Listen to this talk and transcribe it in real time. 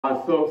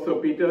So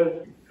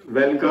Peter,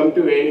 welcome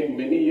to AID.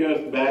 Many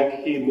years back,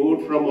 he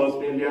moved from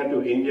Australia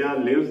to India,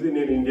 lives in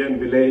an Indian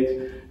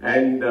village,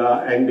 and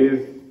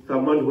is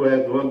someone who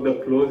has worked the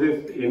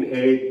closest in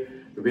AID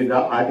with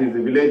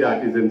the village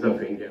artisans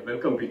of India.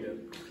 Welcome, Peter.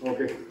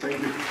 Okay, thank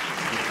you.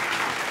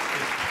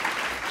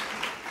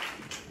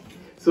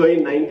 So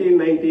in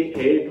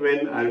 1998,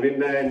 when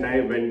Arvinda and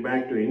I went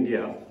back to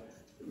India,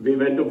 we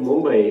went to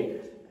Mumbai,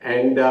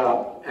 and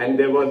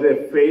there was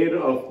a fair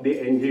of the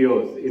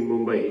NGOs in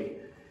Mumbai.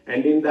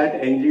 And in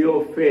that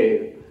NGO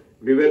fair,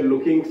 we were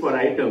looking for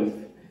items,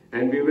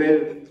 and we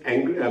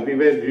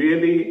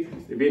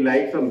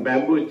liked some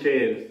bamboo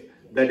chairs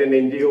that an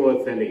NGO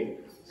was selling.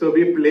 So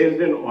we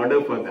placed an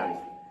order for that.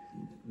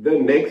 The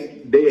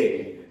next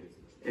day,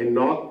 a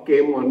knock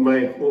came on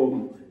my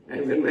home,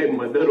 and when my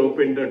mother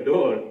opened the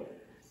door,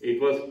 it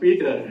was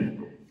Peter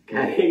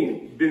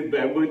carrying these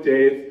bamboo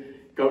chairs,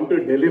 come to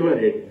deliver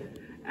it.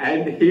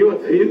 And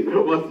he's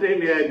from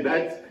Australia, and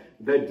that's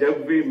the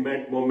jab we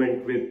met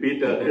moment with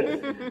Peter.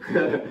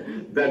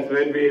 That's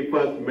when we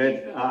first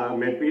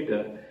met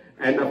Peter.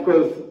 And of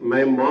course,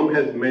 my mom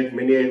has met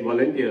many AID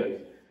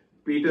volunteers.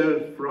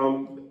 Peter,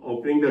 from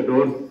opening the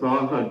door,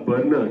 saw her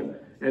burner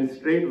and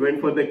straight went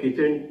for the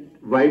kitchen,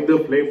 wiped the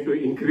flame to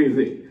increase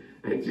it.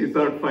 And she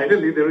thought,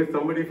 finally, there is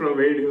somebody from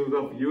AID who's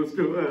of use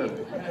to her.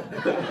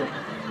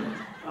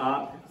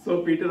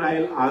 So Peter,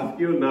 I'll ask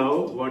you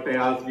now what I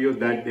asked you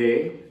that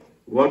day.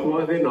 What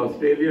was an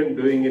Australian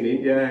doing in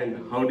India,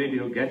 and how did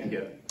you get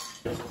here?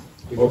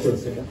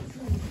 Okay.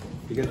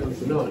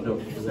 No.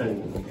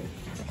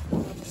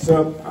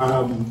 So,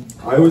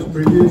 I was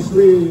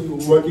previously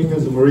working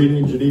as a marine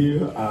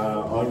engineer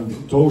on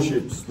tall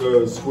ships,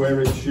 the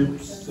square-inch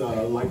ships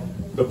like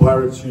the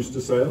pirates used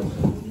to sail.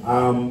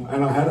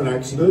 And I had an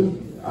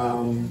accident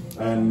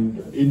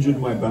and injured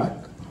my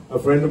back. A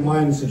friend of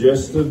mine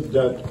suggested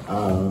that,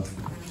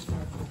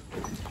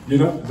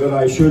 that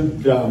I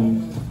should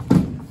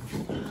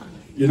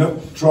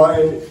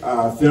try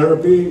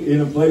therapy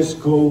in a place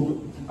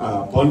called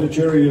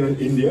Pondicherry in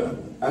India.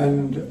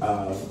 And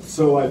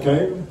so I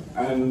came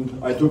and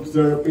I took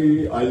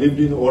therapy. I lived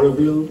in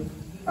Auroville,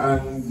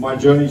 and my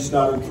journey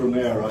started from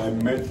there. I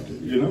met,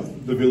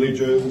 the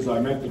villagers, I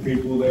met the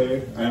people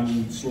there,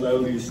 and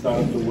slowly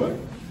started to work.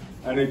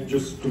 And it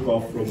just took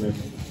off from there.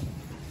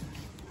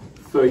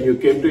 So you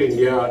came to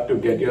India to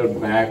get your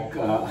back,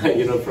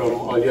 from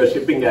all your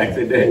shipping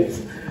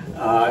accidents.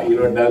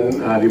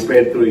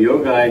 Repaired through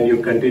yoga, and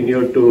you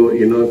continue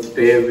to,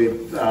 stay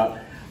with the,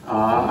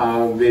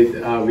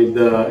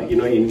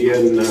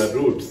 Indian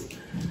roots.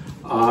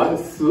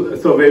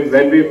 So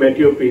when we met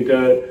you,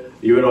 Peter,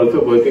 you were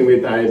also working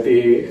with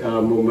IIT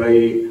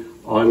Mumbai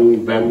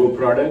on bamboo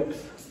products.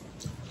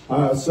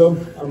 So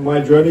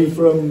my journey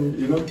from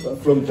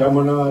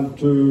Tamil Nadu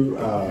to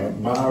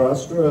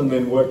Maharashtra, and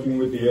then working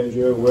with the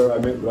NGO where I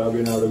met Ravi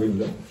and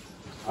Arvinda.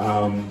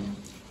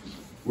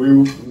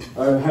 We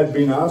had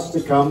been asked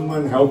to come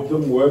and help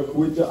them work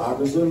with the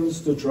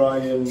artisans to try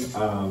and,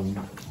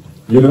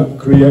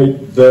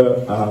 create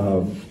the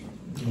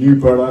new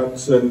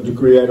products and to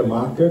create a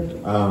market.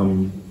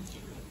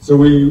 So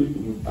we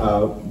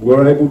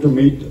were able to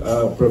meet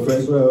a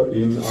professor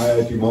in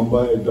IIT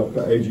Mumbai,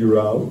 Dr. A.G.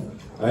 Rao,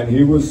 and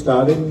he was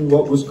starting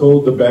what was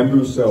called the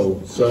bamboo cell.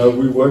 So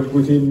we worked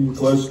with him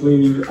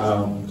closely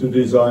to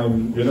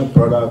design,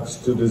 products,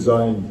 to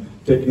design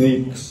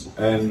techniques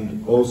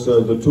and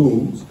also the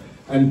tools,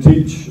 and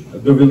teach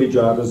the village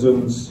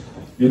artisans,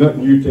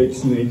 new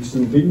techniques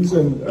and things,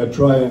 and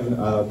try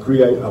and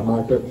create a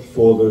market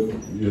for the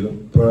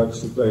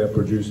products that they are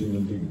producing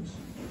and things.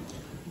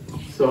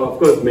 So of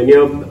course, many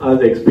of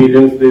us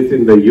experience this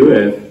in the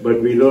US,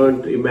 but we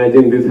don't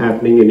imagine this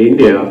happening in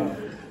India.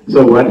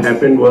 So what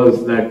happened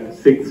was that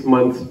 6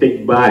 months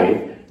ticked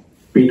by.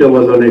 Peter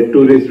was on a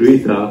tourist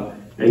visa,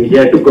 and he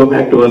had to go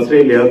back to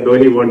Australia, though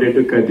he wanted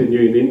to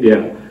continue in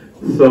India.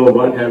 So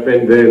what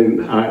happened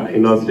then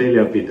in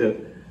Australia, Peter?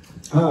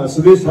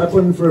 So this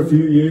happened for a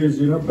few years,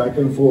 back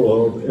and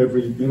forth.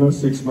 Every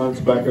 6 months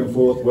back and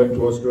forth, went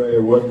to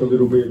Australia, worked a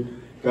little bit,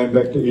 came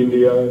back to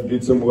India,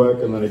 did some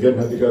work, and then again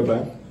had to go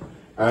back.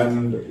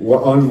 And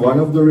on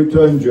one of the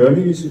return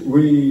journeys,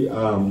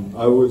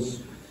 I was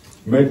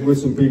met with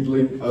some people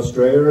in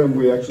Australia, and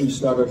we actually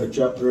started a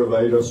chapter of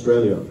AID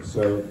Australia.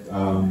 So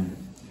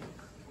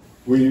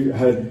we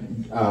had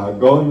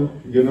gone,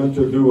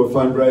 to do a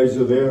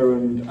fundraiser there,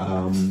 and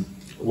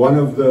one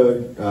of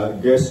the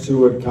guests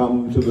who had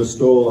come to the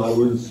stall, I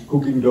was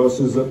cooking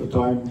dosas at the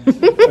time.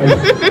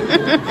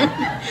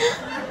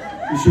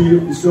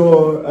 She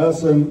saw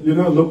us and,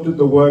 looked at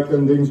the work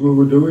and things we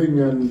were doing,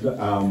 and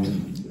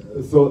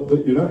thought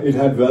that, it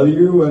had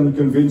value, and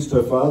convinced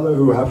her father,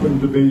 who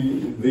happened to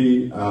be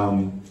the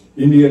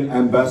Indian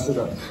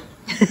ambassador,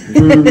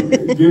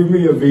 to give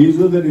me a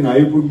visa that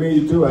enabled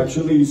me to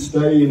actually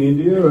stay in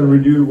India and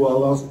renew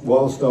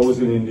whilst I was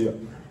in India.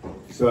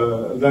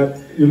 So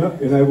that,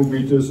 enabled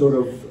me to sort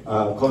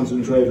of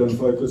concentrate and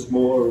focus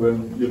more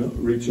and,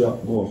 reach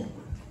out more.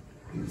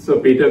 So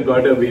Peter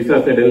got a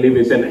visa suddenly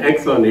with an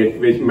X on it,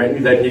 which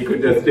meant that he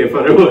could just stay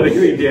forever in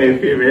India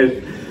if he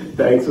wished.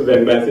 thanks to the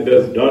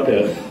ambassador's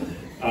daughter.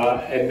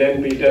 And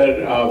then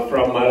Peter,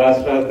 from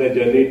Maharashtra, the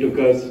journey took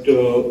us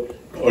to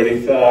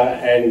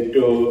Odisha and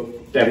to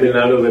Tamil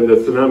Nadu when the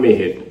tsunami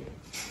hit.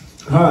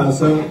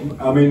 So,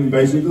 I mean,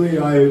 basically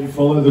I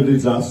follow the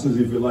disasters,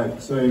 if you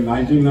like. So in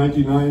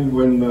 1999,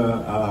 when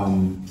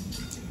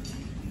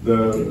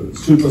the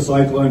super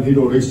cyclone hit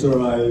Odisha,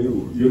 I,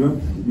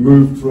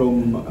 moved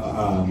from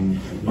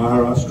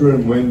Maharashtra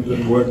and went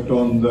and worked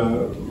on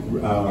the,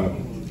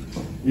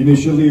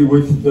 initially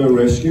with the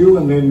rescue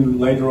and then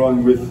later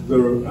on with the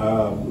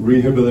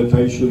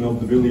rehabilitation of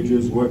the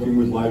villages, working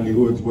with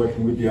livelihoods,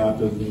 working with the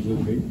artisans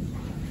and things.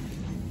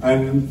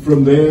 And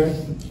from there,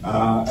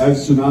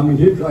 as tsunami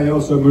hit, I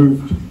also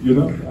moved,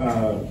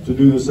 to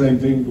do the same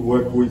thing, to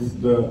work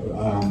with the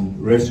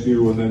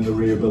rescue and then the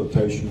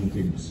rehabilitation and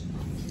things.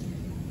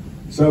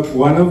 So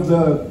one of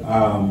the,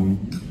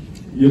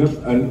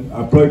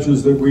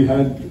 approaches that we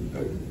had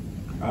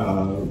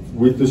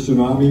with the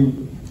tsunami,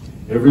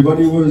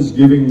 everybody was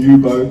giving new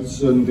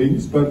boats and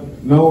things, but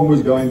no one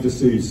was going to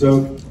sea.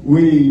 So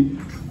we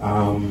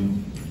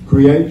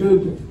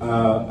created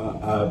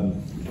a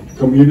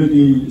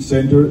community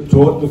center,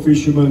 taught the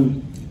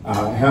fishermen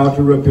how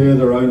to repair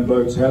their own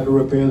boats, how to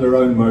repair their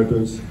own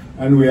motors,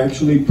 and we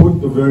actually put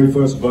the very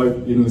first boat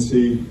in the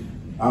sea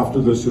after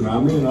the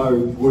tsunami, and I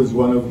was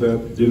one of the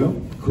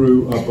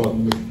crew up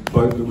on the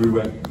boat that we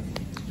went.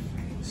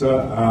 So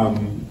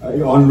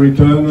on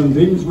return and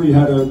things, we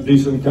had a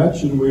decent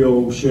catch and we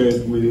all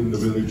shared within the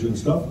village and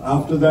stuff.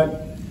 After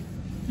that,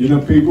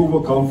 people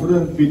were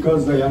confident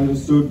because they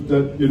understood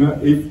that,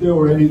 if there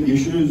were any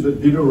issues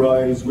that did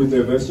arise with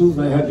their vessels,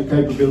 they had the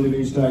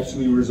capabilities to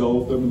actually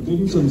resolve them and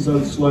things, and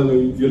so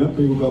slowly,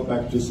 people got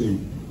back to sea.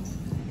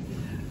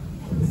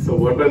 So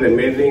what was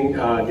amazing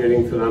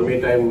during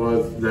tsunami time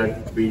was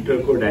that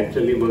Peter could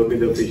actually work with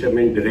the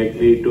fishermen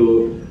directly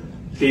to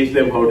teach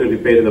them how to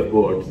repair the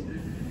boats.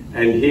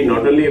 And he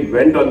not only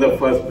went on the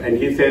first, and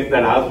he says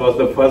that ours was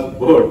the first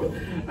boat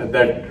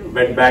that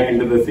went back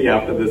into the sea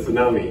after the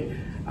tsunami.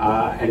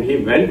 And he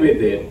went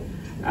with it,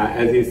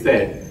 as he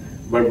said.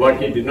 But what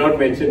he did not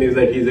mention is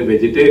that he's a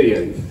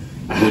vegetarian.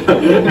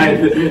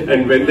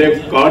 and when they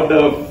caught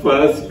the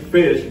first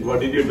fish, what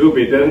did you do,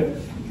 Peter?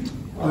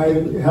 I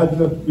had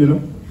to,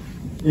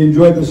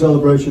 enjoy the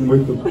celebration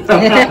with them.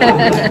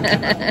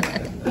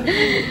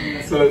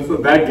 So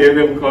that gave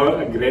him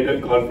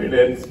greater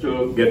confidence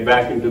to get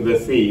back into the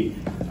sea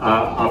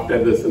after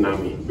the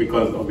tsunami,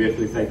 because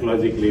obviously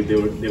psychologically they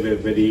were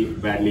very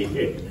badly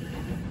hit.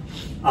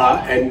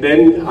 And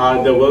then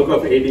the work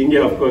of Aid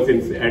India, of course,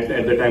 at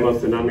the time of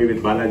tsunami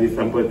with Balaji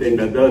Sampath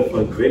and others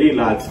was very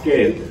large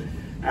scale.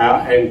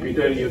 And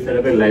Peter, you set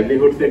up a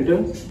livelihood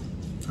center?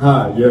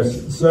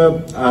 Yes.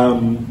 So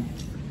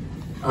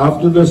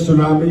after the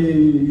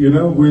tsunami,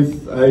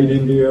 with Aid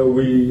India,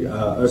 we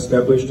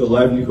established a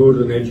livelihood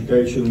and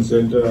education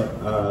center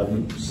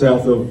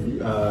south of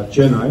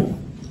Chennai.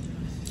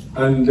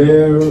 And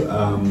there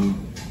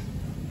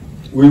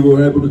we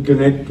were able to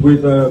connect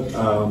with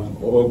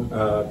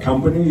a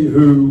company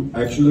who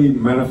actually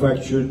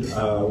manufactured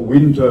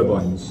wind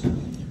turbines.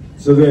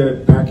 So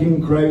their packing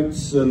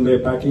crates and their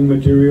packing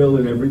material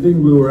and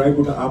everything, we were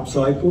able to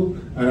upcycle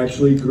and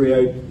actually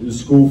create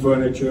school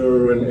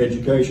furniture and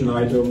education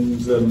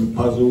items and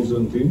puzzles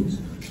and things.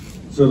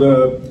 So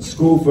the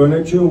school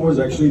furniture was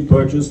actually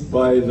purchased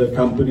by the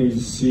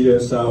company's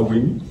CSR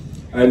wing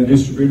and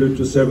distributed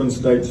to 7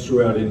 states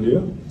throughout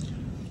India.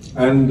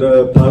 And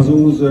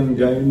puzzles and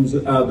games,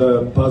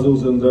 the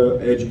puzzles and the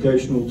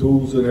educational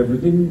tools and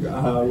everything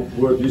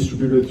were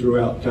distributed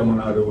throughout Tamil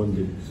Nadu and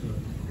things.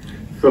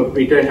 So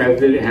Peter had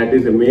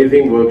this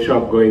amazing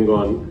workshop going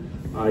on,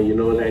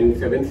 in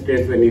 7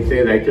 states. When he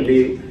says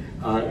actually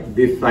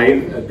this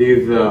size,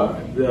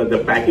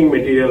 the packing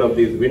material of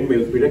these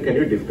windmills, Peter, can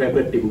you describe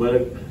the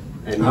timber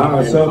and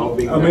how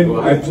big that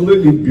was?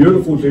 Absolutely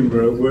beautiful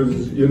timber. It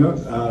was,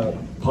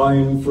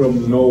 pine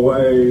from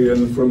Norway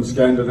and from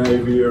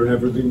Scandinavia and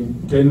everything,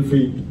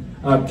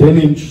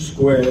 10-inch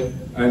square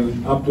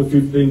and up to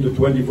 15 to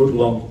 20 foot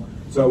long.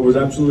 So it was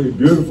absolutely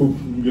beautiful,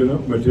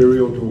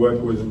 material to work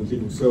with and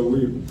things. So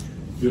we,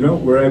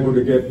 were able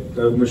to get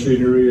the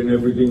machinery and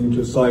everything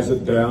to size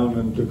it down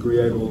and to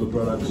create all the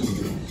products and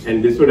things.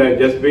 And this would have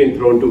just been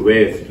thrown to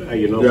waste, Yeah,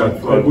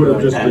 it would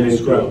have just been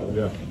scrapped,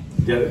 yeah.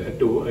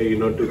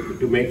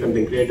 To make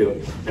something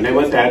creative. And I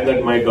must add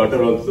that my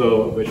daughter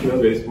also, but she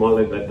was very small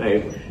at that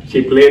time,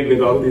 she played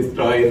with all these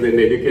toys and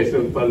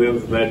educational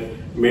puzzles that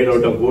made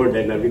out of wood,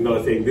 and Arvind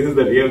was saying, this is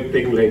the real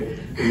thing, like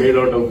made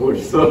out of wood,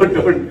 so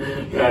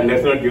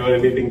let's not give her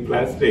anything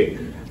plastic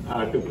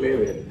to play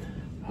with.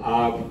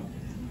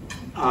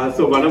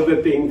 So one of the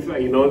things,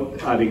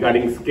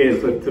 regarding scale,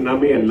 so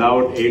tsunami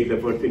allowed AIDS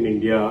efforts in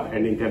India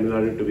and in Tamil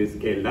Nadu to be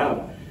scaled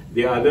up.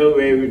 The other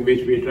way in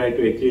which we tried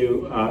to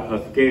achieve a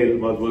scale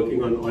was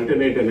working on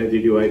alternate energy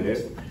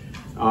devices.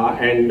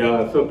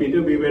 So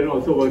Peter, we were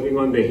also working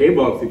on the hay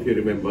box, if you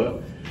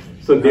remember.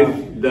 So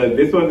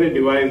this was a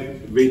device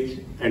which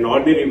an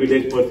ordinary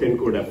village person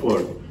could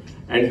afford.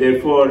 And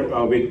therefore,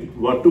 with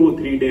 2 or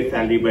 3 days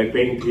salary, by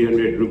paying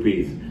 300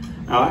 rupees,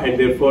 and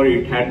therefore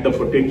it had the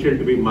potential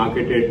to be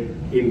marketed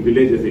in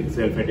villages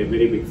itself at a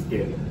very big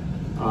scale.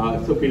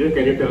 So Peter,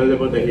 can you tell us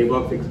about the hay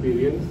box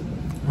experience?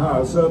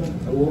 So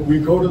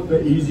we called it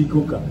the easy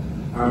cooker.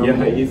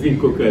 Yeah, easy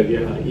cooker,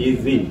 yeah,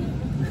 easy.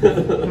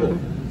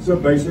 So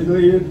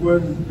basically it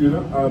was,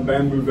 a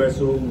bamboo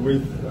vessel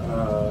with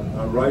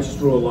a rice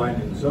straw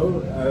lining.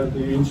 So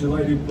the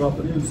insulated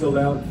property is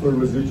allowed for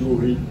residual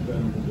heat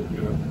and,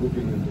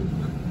 cooking and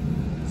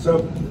things.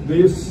 So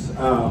this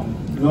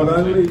not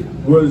only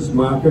was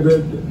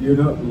marketed,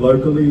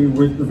 locally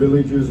with the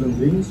villages and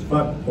things,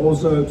 but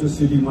also to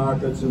city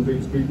markets and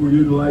things. People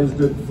utilized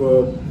it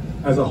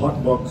as a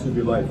hot box, if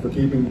you like, for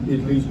keeping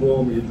idlis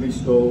warm, idli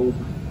stove.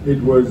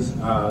 It was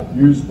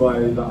used by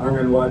the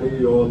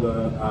Anganwadi or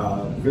the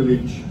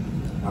village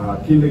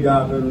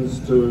kindergartens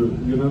to,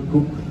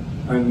 cook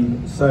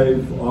and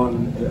save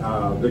on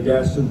the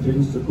gas and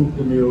things to cook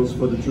the meals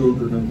for the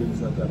children and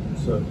things like that.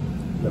 So,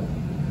 yeah.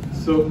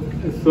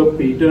 So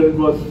Peter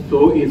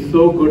is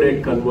so good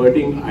at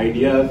converting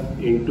ideas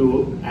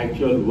into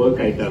actual work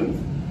items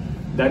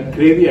that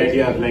crazy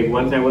ideas. Like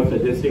once I was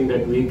suggesting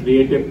that we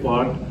create a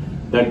pot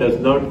that does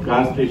not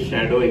cast a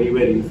shadow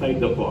anywhere inside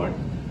the pot.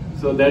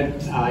 So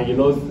that,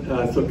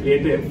 so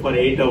create it for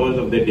 8 hours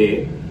of the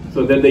day,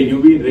 so that the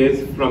UV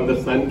rays from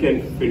the sun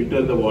can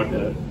filter the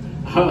water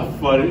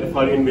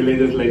for in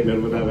villages like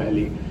Narmada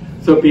Valley.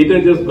 So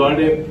Peter just got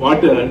a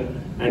potter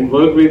and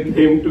worked with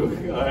him to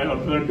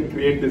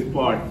create this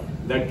pot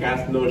that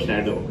casts no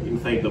shadow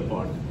inside the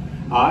pot.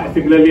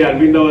 Similarly,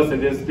 Arvinda was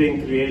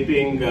suggesting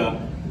creating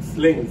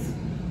slings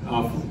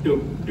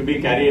to be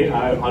carried,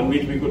 on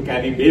which we could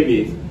carry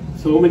babies.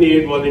 So many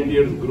aid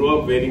volunteers grew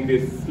up wearing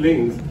these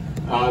slings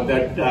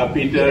that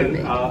Peter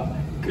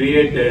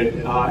created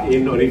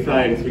in Orissa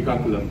and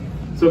Srikakulam.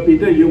 So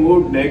Peter, you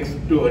moved next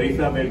to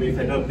Orissa, where we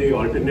set up the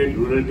Alternate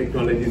Rural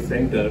Technology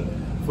Center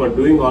for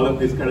doing all of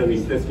this kind of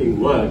interesting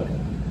work,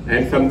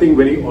 and something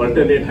very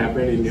alternate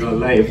happened in your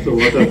life. So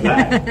what was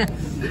that?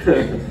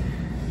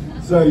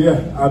 So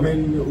yeah,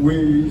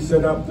 we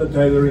set up the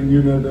tailoring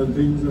unit and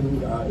things,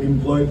 and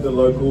employed the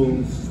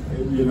locals,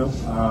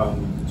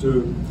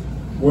 to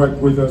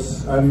work with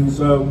us, and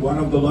so one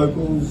of the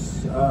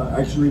locals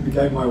actually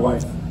became my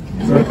wife.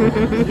 So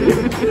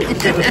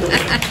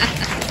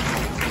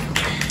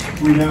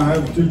we now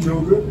have 2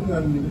 children,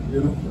 and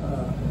yeah.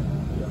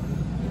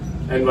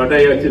 And what are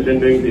your children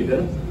doing,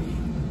 Peter?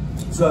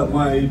 So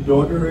my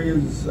daughter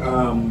is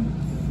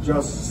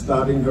just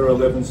starting her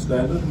 11th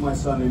standard, my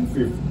son in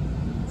 5th.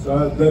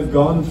 So they've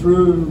gone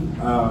through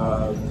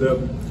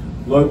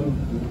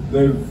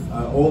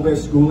all their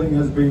schooling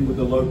has been with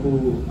the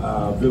local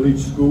village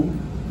school,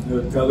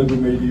 the Telugu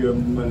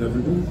medium and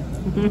everything,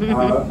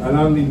 and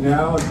only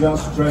now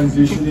just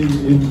transitioning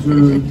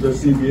into the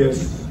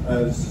CBS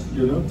as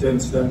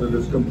 10th standard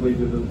is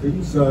completed and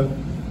things. So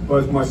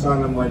both my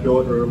son and my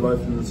daughter are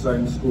both in the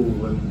same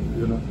school, and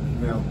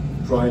now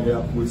trying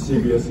out with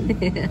CBSE.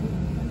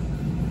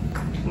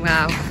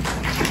 Wow.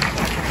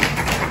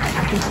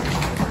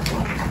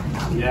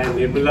 Yeah,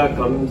 Nirmala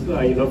comes,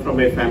 from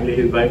a family.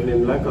 His wife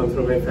Nirmala comes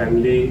from a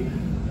family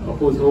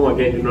whose home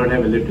again did not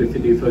have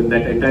electricity. So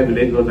that entire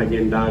village was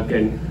again dark,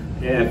 and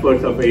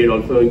efforts of aid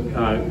also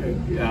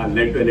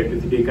led to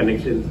electricity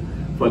connections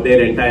for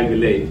their entire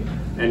village.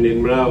 And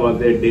Nirmala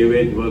was a day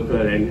wage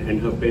worker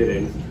and her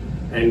parents,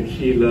 and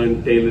she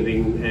learned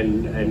tailoring,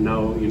 and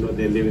now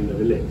they live in the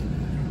village.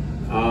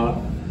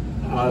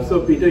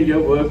 So Peter, you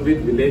have worked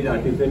with village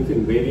artisans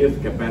in various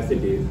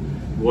capacities.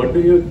 What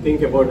do you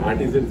think about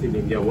artisans in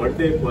India? What is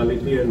their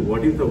quality and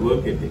what is the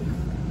work ethic?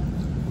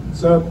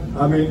 So,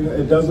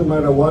 it doesn't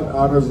matter what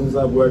artisans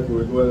I've worked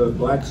with, whether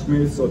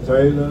blacksmiths or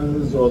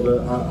tailors or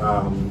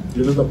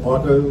the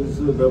potters,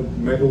 the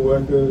metal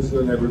workers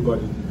and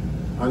everybody.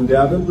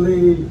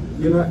 Undoubtedly,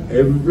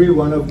 every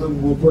one of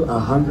them will put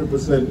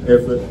 100%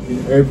 effort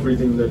in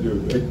everything they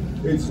do.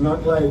 It's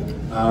not like,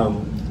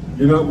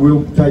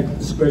 we'll take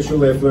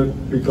special effort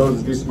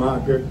because this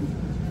market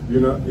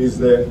is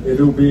there.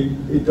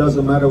 It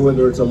doesn't matter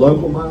whether it's a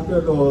local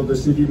market or the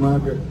city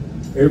market.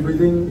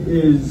 Everything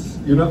is,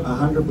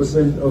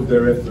 100% of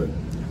their effort.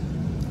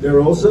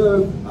 They're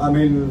also,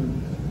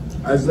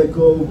 as they're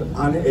called,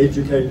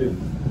 uneducated,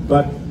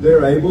 but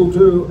they're able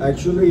to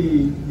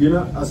actually,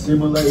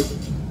 assimilate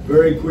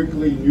very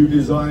quickly new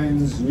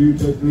designs, new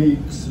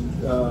techniques,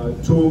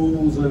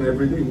 tools and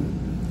everything.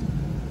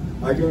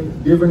 I can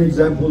give an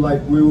example,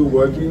 like we were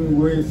working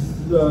with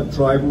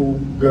tribal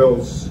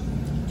girls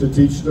to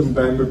teach them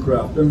bamboo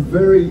craft and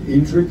very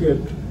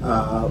intricate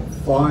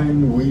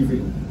fine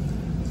weaving.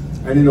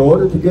 And in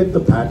order to get the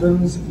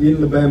patterns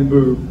in the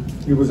bamboo,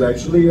 it was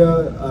actually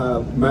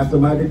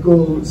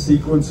mathematical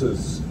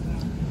sequences.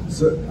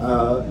 So,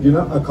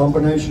 a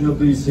combination of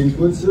these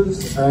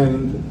sequences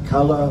and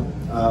color,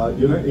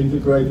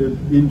 integrated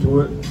into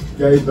it,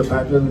 gave the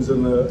patterns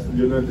and the,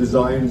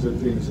 designs and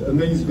things. And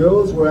these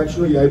girls were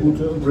actually able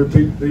to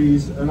repeat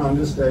these and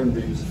understand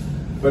these.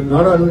 But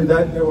not only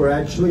that, they were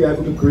actually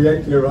able to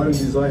create their own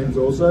designs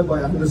also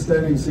by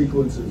understanding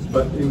sequences.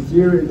 But in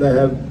theory, they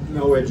have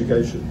no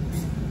education.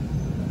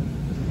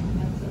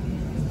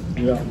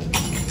 Yeah.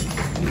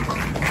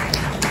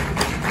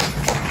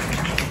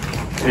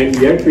 And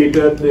yet,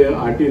 Peter, the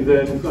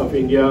artisans of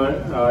India,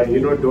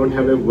 don't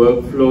have a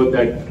workflow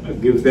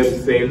that gives them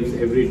sales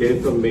every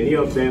day. So many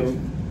of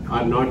them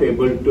are not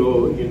able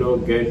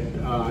to, get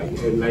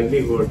a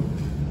livelihood.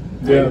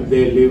 Yeah. And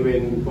they live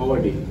in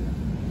poverty.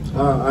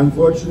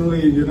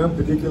 Unfortunately,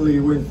 particularly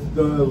with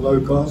the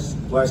low-cost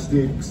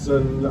plastics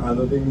and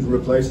other things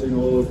replacing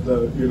all of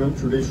the,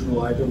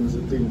 traditional items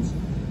and things,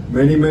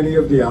 many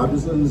of the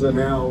artisans are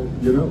now,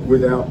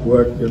 without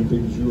work and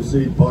things. You'll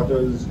see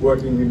potters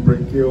working in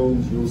brick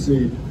kilns. You'll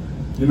see,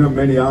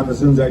 many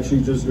artisans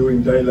actually just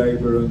doing day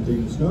labor and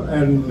things,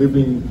 and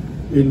living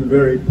in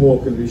very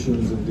poor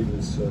conditions and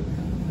things.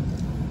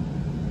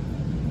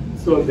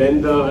 So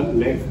then the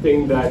next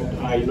thing that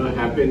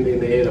happened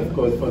in here, of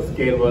course, for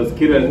scale was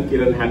Kiran.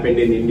 Kiran happened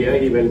in India.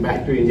 He went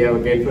back to India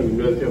again from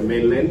University of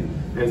Maryland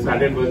and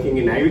started working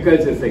in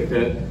agriculture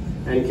sector.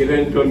 And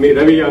Kiran told me,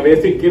 Ravi, you're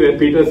wasting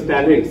Peter's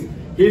talents.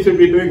 He should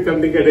be doing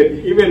something at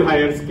an even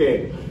higher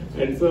scale.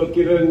 And so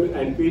Kiran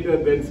and Peter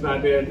then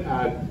started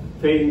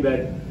saying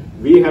that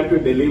we have to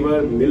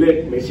deliver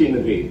millet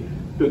machinery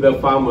to the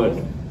farmers.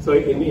 So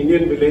in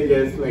Indian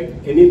villages, like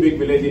any big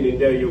village in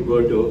India you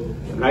go to,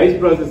 rice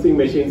processing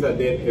machines are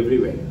there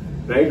everywhere,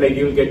 right? Like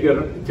you'll get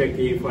your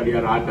chakki for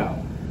your atta.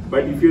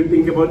 But if you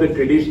think about the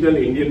traditional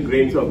Indian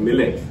grains of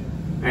millets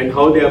and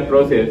how they are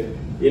processed,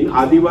 in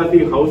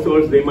Adivasi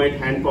households they might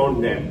hand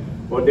pound them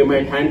or they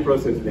might hand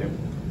process them.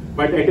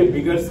 But at a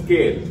bigger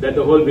scale that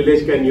the whole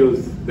village can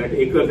use, that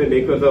acres and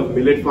acres of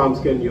millet farms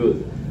can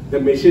use, the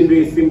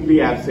machinery is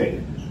simply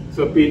absent.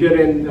 So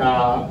Peter and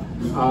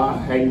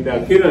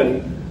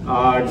Kiran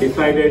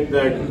decided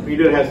that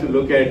Peter has to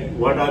look at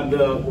what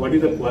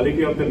is the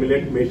quality of the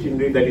millet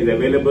machinery that is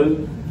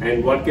available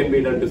and what can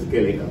be done to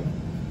scale it up.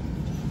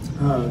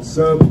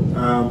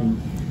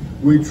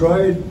 We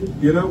tried,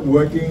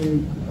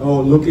 working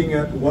or looking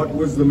at what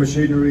was the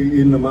machinery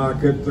in the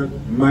market that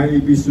may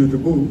be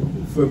suitable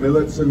for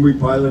millets, and we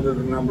piloted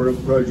a number of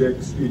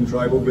projects in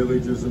tribal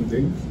villages and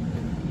things.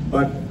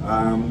 But,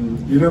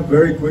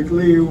 very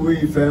quickly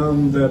we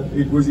found that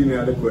it was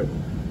inadequate.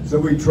 So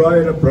we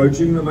tried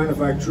approaching the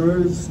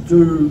manufacturers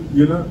to,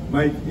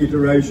 make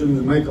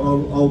iterations, make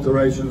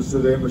alterations to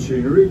their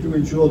machinery to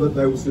ensure that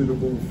they were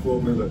suitable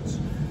for millets.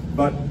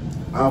 But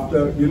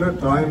after,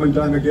 time and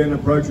time again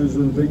approaches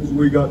and things,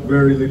 we got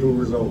very little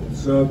results.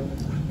 So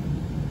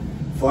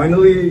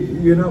finally,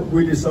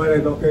 we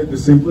decided, okay, the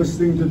simplest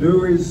thing to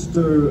do is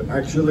to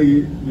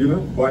actually,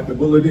 bite the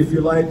bullet, if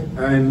you like,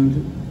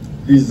 and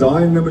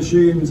design the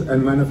machines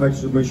and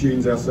manufacture the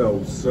machines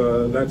ourselves.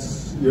 So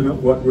that's,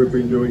 what we've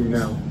been doing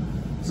now.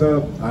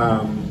 So,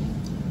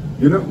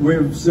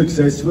 we've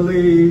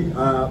successfully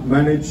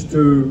managed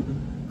to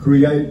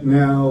create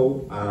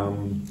now,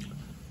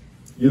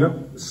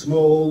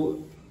 small,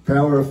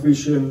 power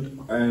efficient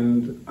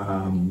and,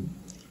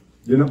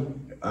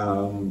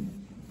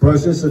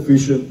 process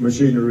efficient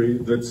machinery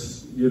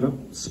that's,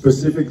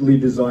 specifically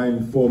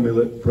designed for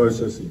millet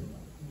processing.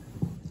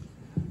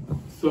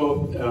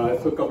 So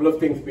a couple of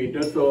things,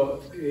 Peter.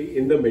 So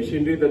in the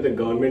machinery that the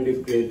government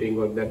is creating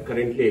or that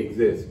currently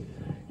exists,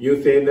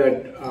 you say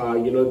that,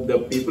 the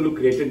people who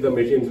created the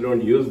machines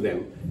don't use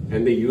them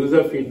and the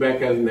user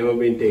feedback has never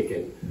been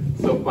taken.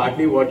 So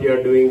partly what you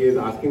are doing is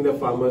asking the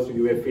farmers to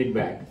give a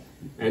feedback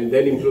and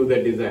then improve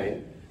the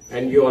design.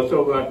 And you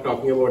also are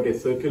talking about a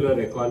circular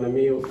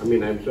economy. I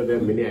mean, I'm sure there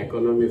are many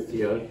economists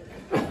here.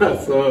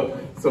 so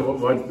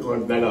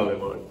what's that all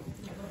about?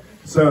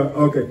 So,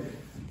 okay.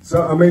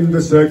 So, I mean,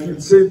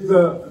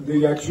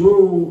 the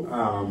actual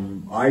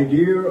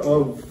idea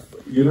of,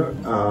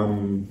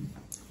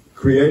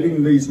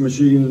 creating these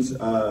machines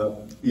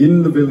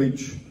in the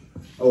village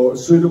or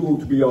suitable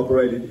to be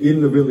operated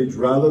in the village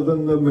rather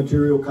than the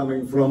material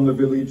coming from the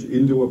village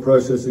into a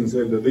processing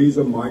center. These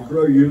are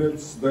micro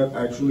units that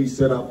actually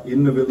set up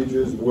in the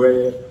villages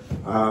where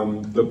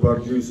the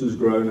produce is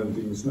grown and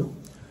things. No?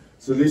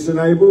 So this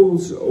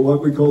enables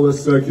what we call a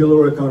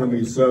circular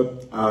economy. So,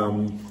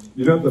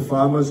 the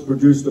farmers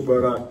produce the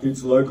product,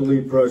 it's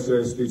locally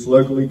processed, it's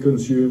locally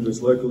consumed,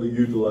 it's locally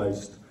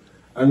utilized.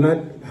 And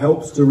that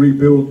helps to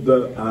rebuild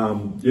the,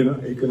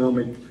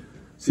 economic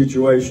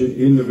situation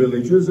in the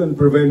villages and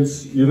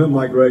prevents,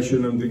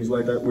 migration and things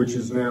like that, which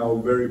is now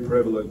very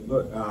prevalent.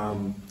 But,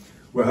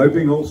 we're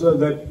hoping also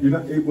that,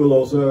 it will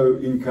also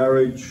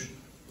encourage,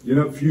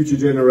 future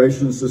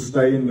generations to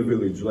stay in the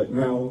village. Like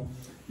now,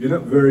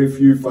 very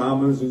few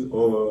farmers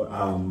or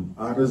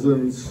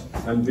artisans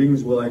and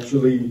things will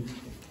actually,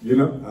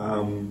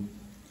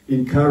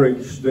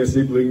 encourage their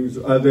siblings,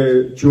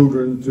 their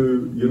children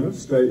to,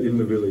 stay in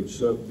the village.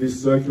 So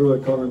this circular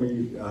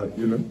economy,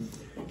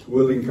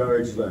 will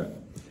encourage that.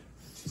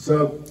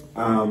 So,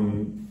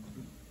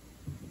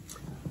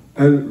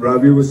 and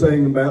Ravi was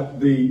saying about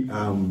the,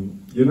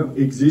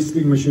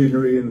 existing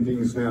machinery and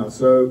things now.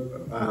 So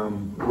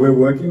we're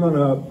working on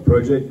a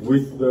project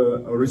with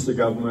the Orissa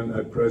government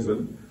at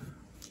present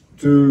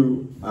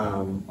to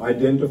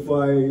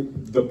identify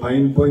the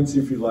pain points,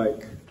 if you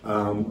like,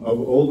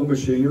 of all the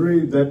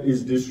machinery that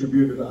is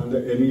distributed under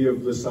any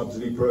of the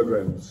subsidy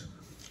programs.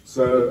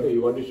 So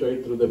you want to show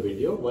it through the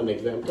video, one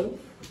example?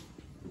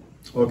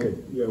 Okay,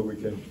 yeah, we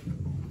can.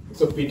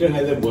 So Peter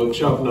has a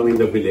workshop now in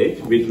the village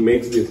which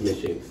makes these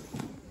machines.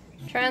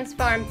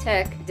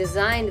 TransFarmTech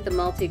designed the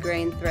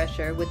multi-grain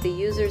thresher with the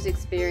user's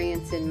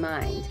experience in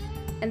mind,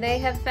 and they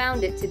have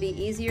found it to be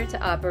easier to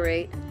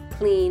operate,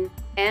 clean,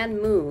 and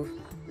move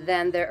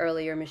than their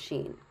earlier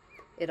machine.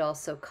 It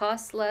also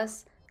costs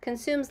less,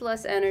 consumes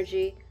less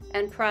energy,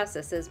 and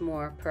processes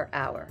more per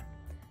hour.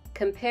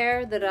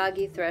 Compare the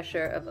Ragi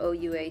thresher of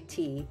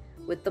OUAT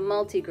with the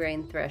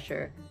multi-grain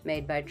thresher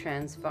made by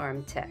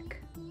TransFarmTech.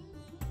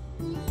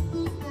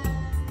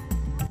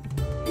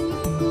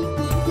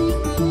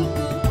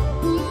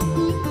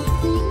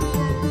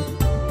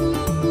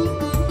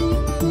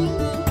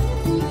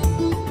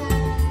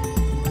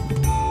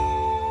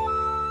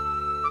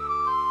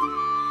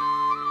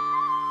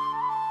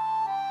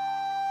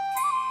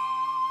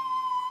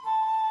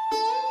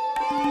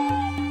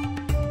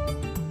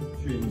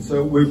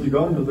 So we've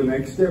gone to the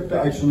next step to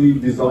actually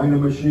design a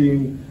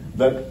machine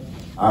that,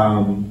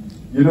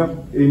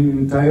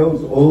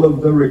 entails all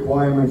of the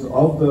requirements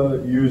of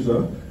the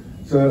user.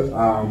 So,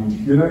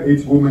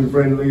 it's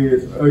woman-friendly,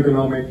 it's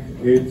ergonomic,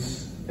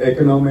 it's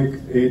economic,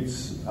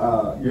 it's,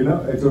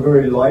 it's a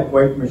very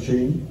lightweight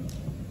machine.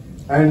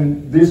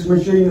 And this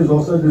machine is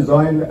also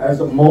designed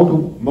as a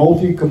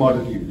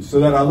multi-commodity. So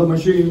that other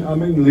machine,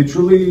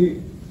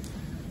 literally,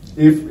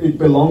 if it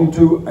belonged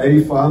to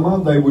a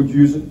farmer, they would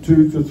use it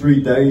 2 to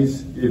 3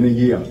 days in a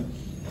year.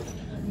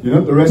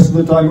 The rest of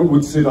the time it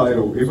would sit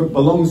idle. If it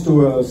belongs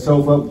to a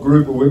self-help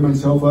group, a women's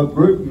self-help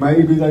group,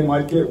 maybe they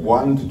might get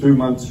 1 to 2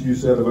 months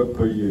use out of it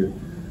per year.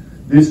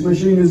 This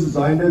machine is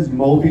designed as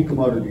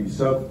multi-commodity.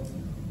 So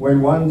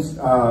when one's,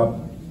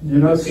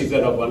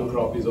 season of one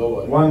crop is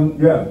over.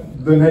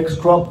 The next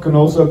crop can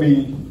also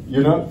be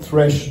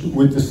threshed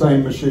with the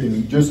same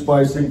machine, just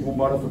by simple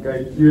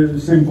modification,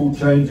 simple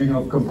changing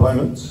of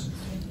components.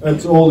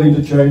 It's all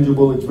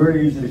interchangeable, it's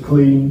very easy to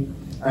clean,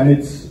 and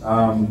it's,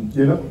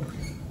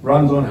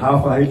 runs on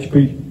half a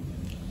HP.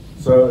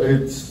 So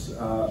it's,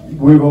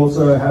 we've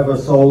also have a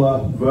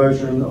solar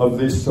version of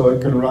this, so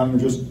it can run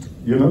just,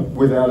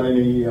 without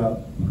any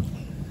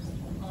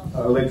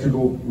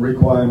electrical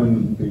requirement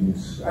and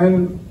things.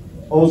 And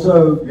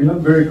also,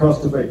 very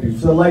cost effective.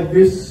 So like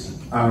this,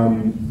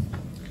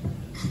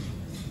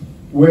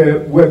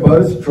 we're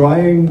both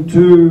trying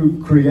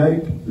to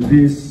create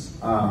this,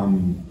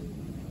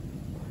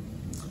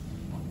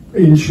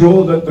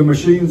 ensure that the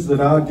machines that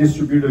are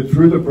distributed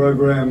through the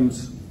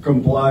programs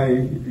comply,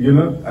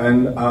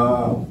 and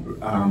are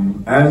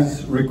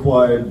as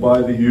required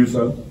by the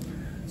user.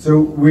 So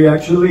we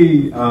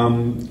actually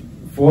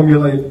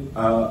formulate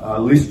a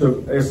list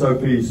of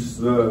SOPs,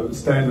 the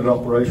standard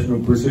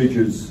operational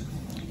procedures,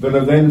 that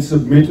are then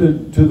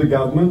submitted to the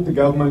government. The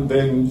government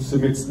then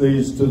submits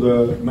these to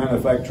the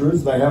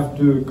manufacturers. They have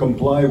to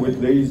comply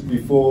with these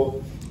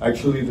before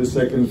actually the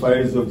second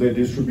phase of their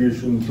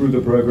distribution through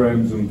the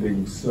programs and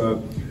things.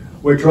 So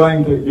we're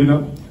trying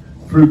to,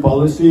 through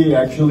policy,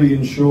 actually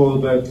ensure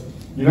that,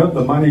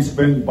 the money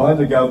spent by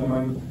the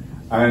government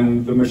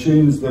and the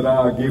machines that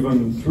are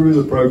given through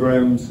the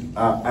programs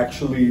are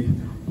actually,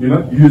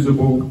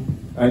 usable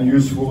and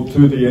useful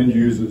to the end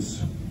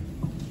users.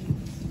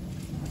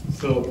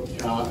 So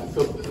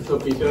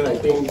Peter, I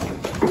think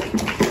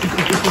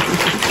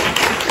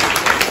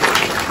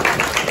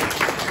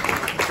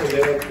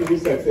there are 2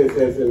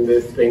 successes in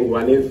this thing.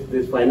 One is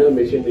this final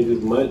machine, which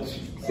is much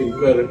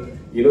simpler,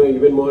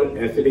 even more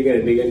aesthetic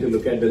and elegant to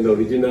look at than the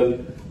original,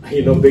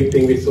 big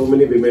thing which so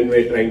many women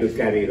were trying to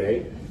carry,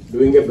 right?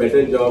 Doing a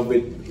better job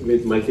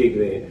with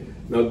multi-grain.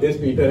 Now this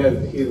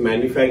Peter is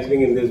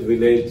manufacturing in this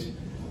village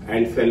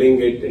and selling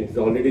it. It's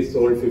already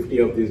sold 50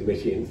 of these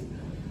machines.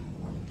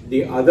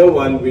 The other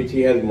one, which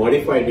he has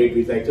modified it,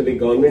 which is actually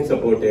government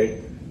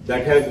supported,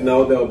 that has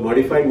now the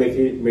modified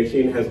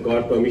machine has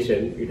got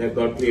permission, it has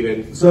got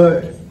clearance.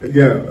 So,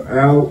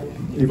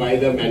 by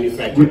the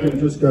manufacturer. We can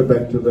just go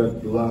back to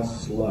that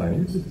last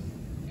slide.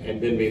 And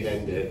then we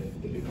end there.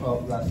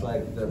 Oh, last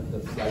slide, the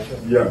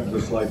slideshow? Yeah, the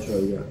slideshow,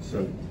 yeah.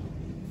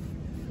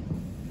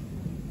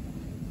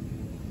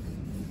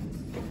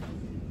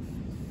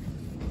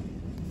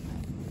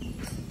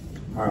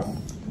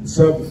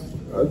 So,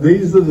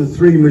 these are the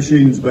 3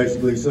 machines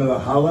basically. So a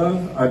huller,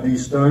 a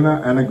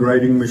destoner, and a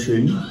grading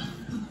machine.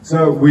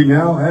 So we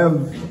now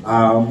have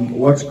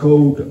what's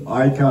called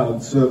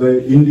iCards. So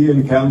the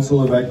Indian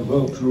Council of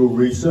Agricultural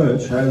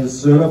Research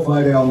has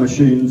certified our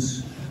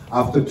machines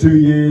after 2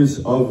 years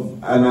of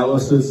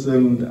analysis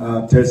and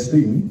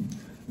testing.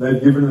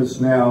 They've given us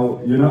now,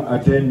 a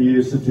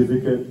 10-year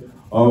certificate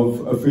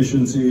of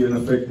efficiency and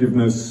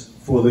effectiveness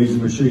for these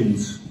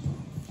machines.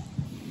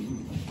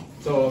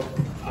 So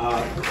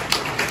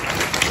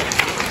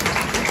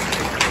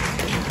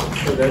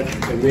that's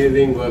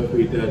amazing work,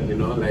 Peter,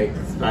 like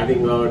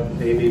starting out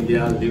in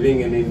India,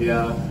 living in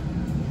India,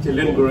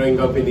 children growing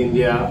up in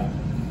India,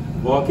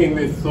 working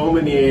with so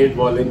many aid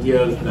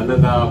volunteers,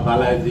 Nanada,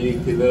 Balaji,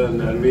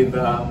 Kiran,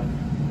 Arvinda,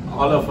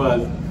 all of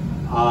us.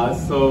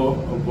 So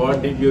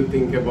what did you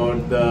think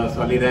about the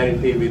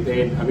solidarity with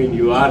aid? I mean,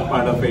 you are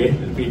part of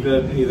aid.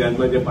 Peter is as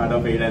much a part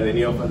of aid as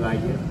any of us are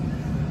here.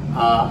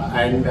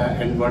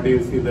 And what do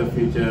you see the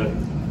future?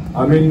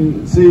 I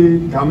mean,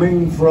 see,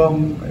 coming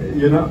from,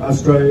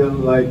 Australia,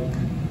 like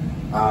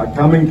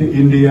coming to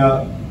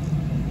India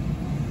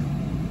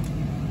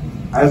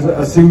as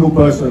a single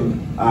person,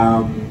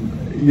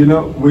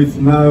 with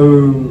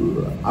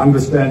no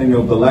understanding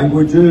of the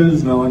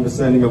languages, no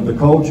understanding of the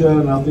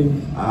culture,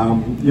 nothing.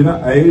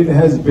 Aid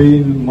has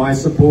been my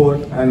support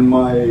and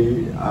my,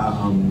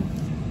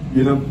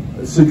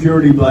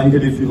 security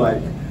blanket, if you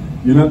like.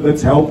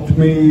 That's helped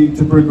me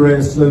to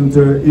progress and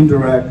to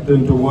interact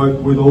and to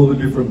work with all the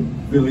different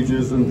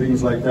villages and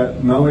things like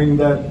that, knowing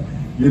that,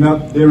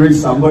 there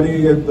is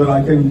somebody that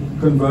I can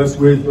converse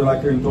with, that I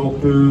can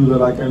talk to,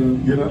 that I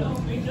can,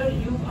 Peter,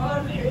 you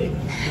are aid.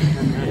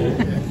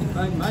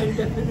 By my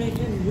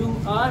definition, you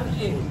are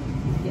aid.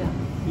 Yeah.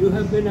 You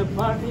have been a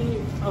party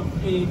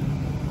of aid,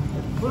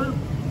 a full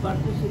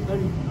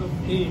participant of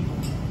aid,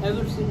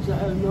 ever since I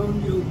have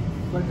known you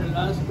for the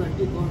last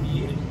 24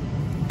 years.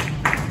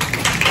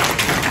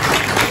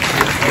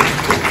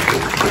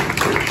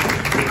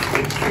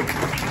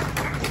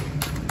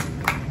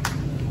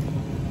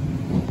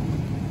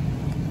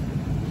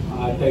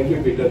 Thank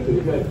you, Peter.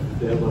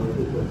 There are one or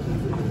two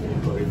questions,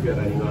 or if you are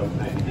running out of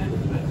time.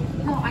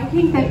 No, I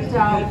think that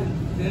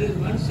there is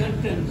one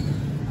sentence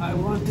I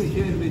want to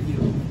share with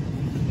you.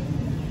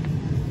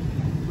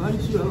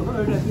 Once you have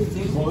heard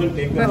everything, how do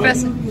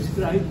you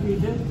describe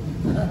Peter?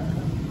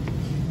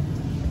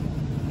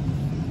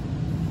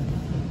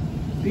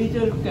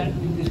 Peter can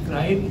be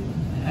described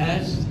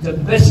as the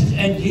best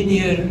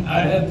engineer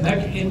I have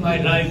met in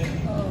my life,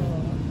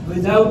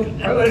 without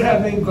ever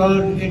having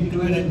gone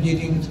into an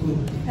engineering school.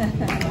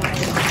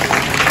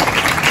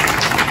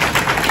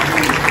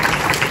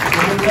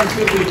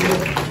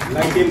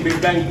 Like in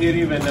Big Bang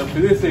Theory, when a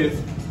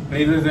physicist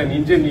praises an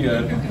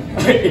engineer,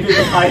 it is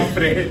a high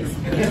praise.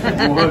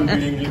 Mohan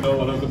being,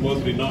 one of the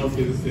most renowned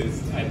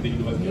physicists, I think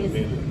he was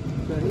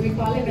we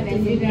call him an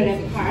engineer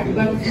at heart,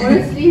 but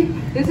honestly,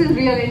 this is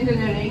real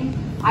engineering.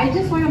 I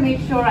just want to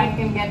make sure I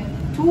can get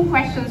 2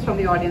 questions from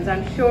the audience.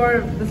 I'm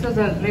sure this was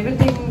a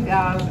riveting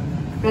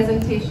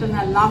presentation.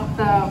 I love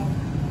the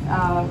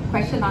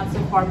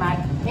question-answer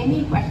format.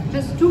 Any questions?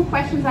 Just 2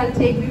 questions I'll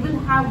take. We will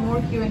have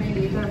more Q&A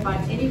later, but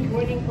any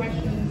burning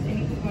questions,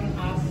 anything you want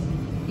to ask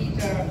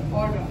Peter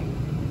or Ravi?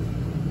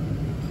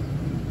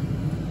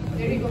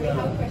 There you go. We have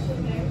a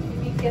question there. Can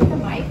we get the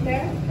mic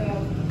there?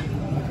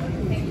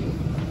 Thank you.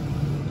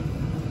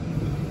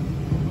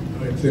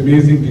 It's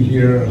amazing to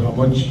hear how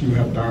much you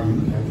have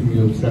done. I think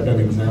you've set an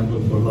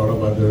example for a lot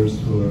of others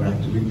who are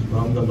actually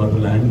from the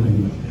motherland.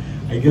 And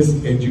I guess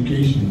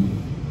education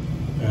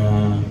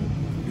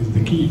is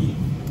the key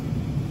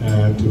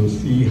to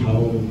see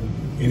how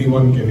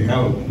anyone can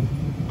help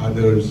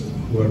others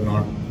who are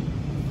not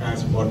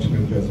as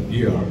fortunate as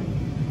we are.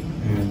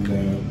 And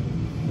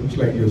looks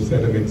like you've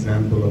set an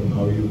example of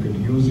how you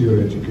can use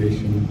your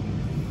education.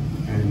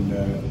 And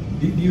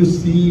did you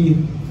see,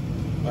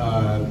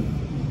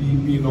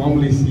 we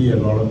normally see a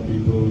lot of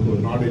people who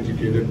are not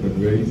educated but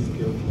very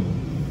skillful.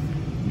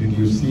 Did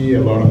you see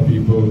a lot of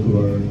people who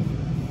are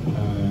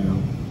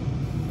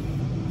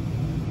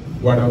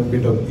quite a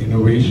bit of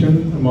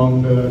innovation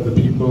among the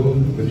people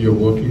that you're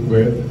working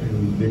with,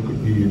 and they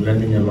could be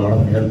lending a lot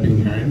of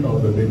helping hand,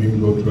 although they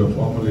didn't go through a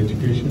formal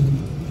education?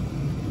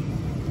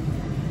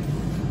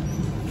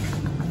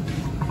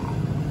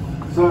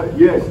 So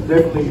yes,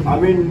 definitely. I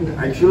mean,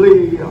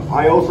 actually,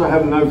 I also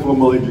have no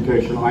formal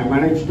education. I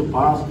managed to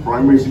pass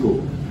primary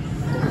school.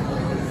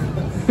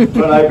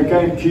 But I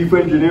became chief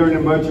engineer in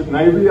the Merchant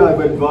Navy. I've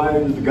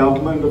advised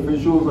government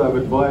officials. I've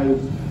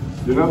advised,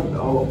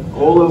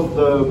 all of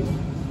the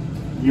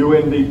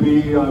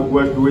UNDP. I've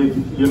worked with,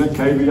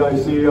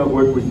 KVIC. I've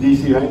worked with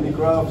DC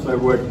Handicrafts.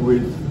 I've worked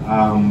with,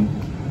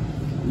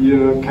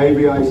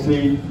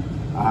 KVIC.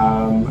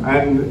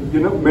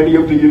 And many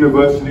of the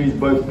universities,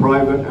 both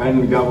private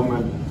and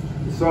government.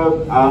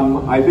 So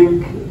I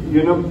think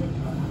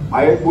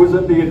I was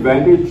at the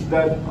advantage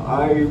that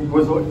I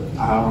was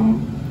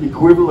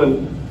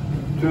equivalent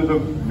to the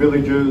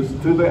villagers,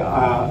 to the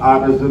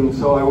artisans.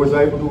 So I was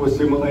able to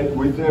assimilate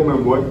with them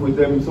and work with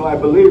them. So I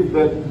believe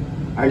that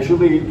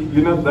actually,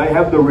 they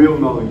have the real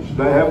knowledge,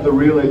 they have the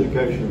real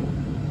education.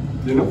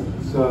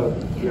 So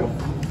yeah.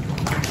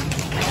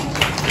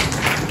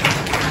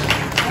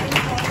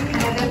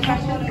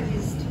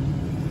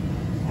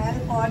 I'll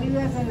call you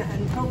as an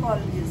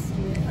anthropologist.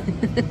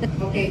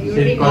 Okay, you're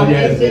being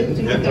interested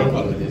to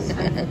anthropologist.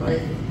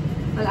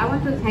 Well, I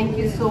want to thank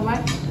you so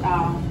much.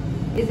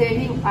 Is there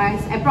anything?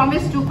 I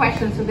promised 2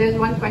 questions, so there's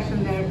 1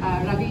 question there.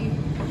 Ravi.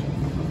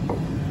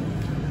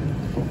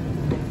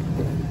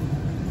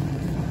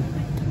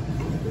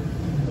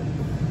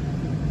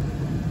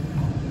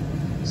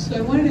 So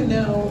I wanted to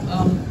know,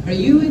 are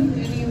you in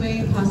any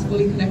way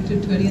possibly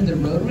connected to any of the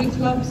Rotary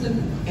clubs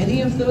in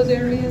any of those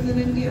areas in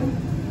India?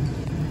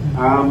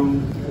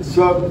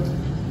 So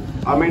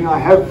I mean, I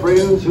have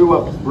friends who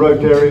are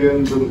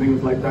Rotarians and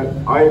things like that.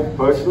 I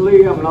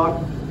personally am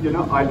not,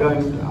 I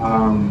don't,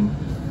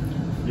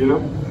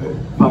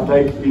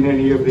 partake in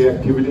any of the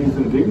activities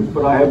and things,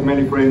 but I have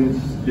many friends,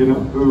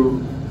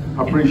 who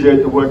appreciate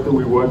the work that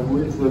we work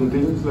with and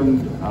things,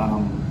 and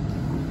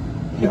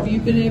Have you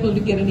been able to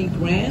get any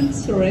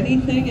grants or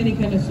anything, any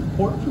kind of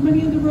support from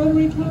any of the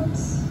Rotary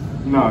clubs?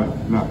 No.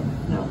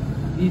 No,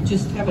 you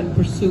just haven't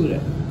pursued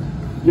it.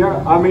 Yeah,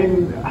 I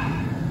mean,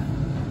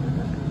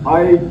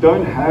 I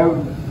don't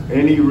have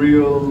any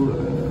real,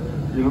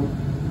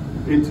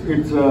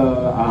 it's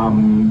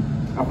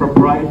a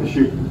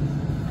proprietorship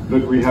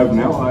that we have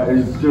now.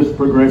 It's just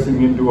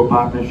progressing into a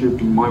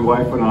partnership, my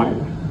wife and I.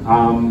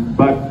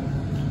 But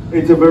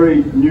it's a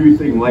very new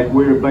thing. Like,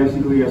 we're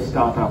basically a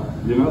startup.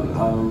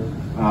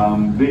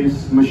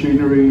 This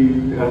machinery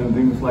and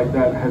things like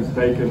that has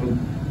taken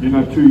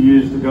 2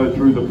 years to go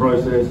through the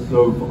process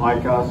of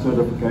ICAR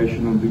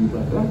certification and things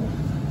like that.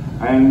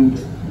 And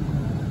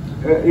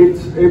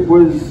it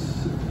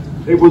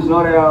was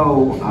not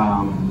our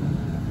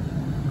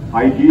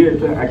idea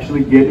to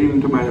actually get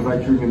into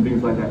manufacturing and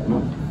things like that.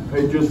 No,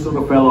 it just sort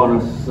of fell on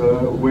us.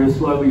 We're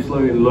slowly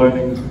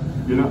learning,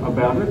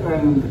 about it,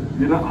 and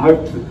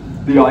hope.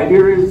 The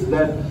idea is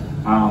that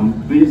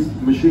these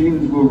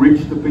machines will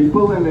reach the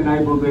people and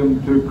enable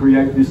them to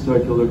create this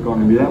circular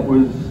economy. That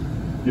was,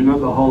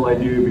 the whole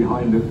idea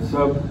behind it.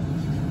 So,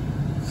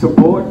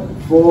 support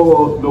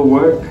for the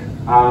work.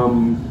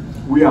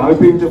 We are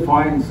hoping to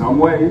find some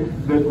way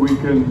that we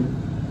can,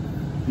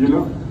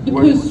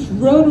 Because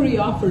Rotary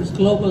offers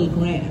global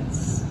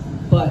grants,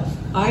 but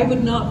I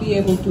would not be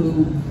able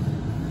to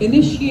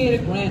initiate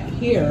a grant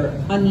here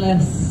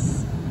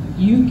unless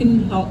you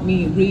can help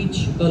me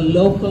reach a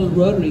local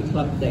Rotary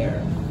club there,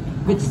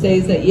 which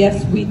says that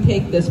yes, we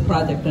take this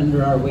project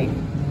under our wing.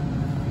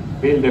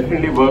 We'll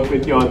definitely work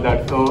with you on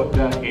that. So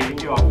the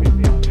ADG office